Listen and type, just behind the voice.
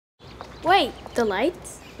Wait, the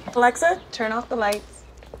lights? Alexa, turn off the lights.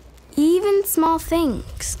 Even small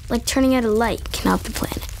things, like turning out a light, can help the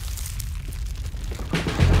planet.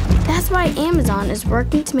 That's why Amazon is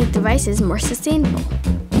working to make devices more sustainable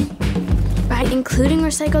by including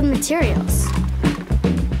recycled materials.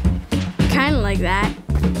 Kind of like that.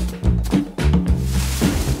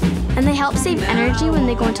 And they help save energy when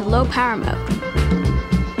they go into low power mode.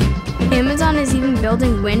 Amazon is even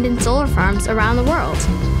building wind and solar farms around the world.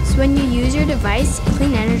 So when you use your device,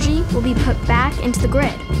 clean energy will be put back into the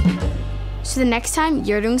grid. So the next time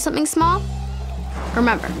you're doing something small,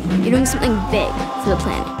 remember, you're doing something big for the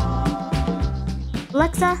planet.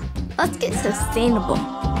 Alexa, let's get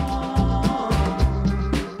sustainable.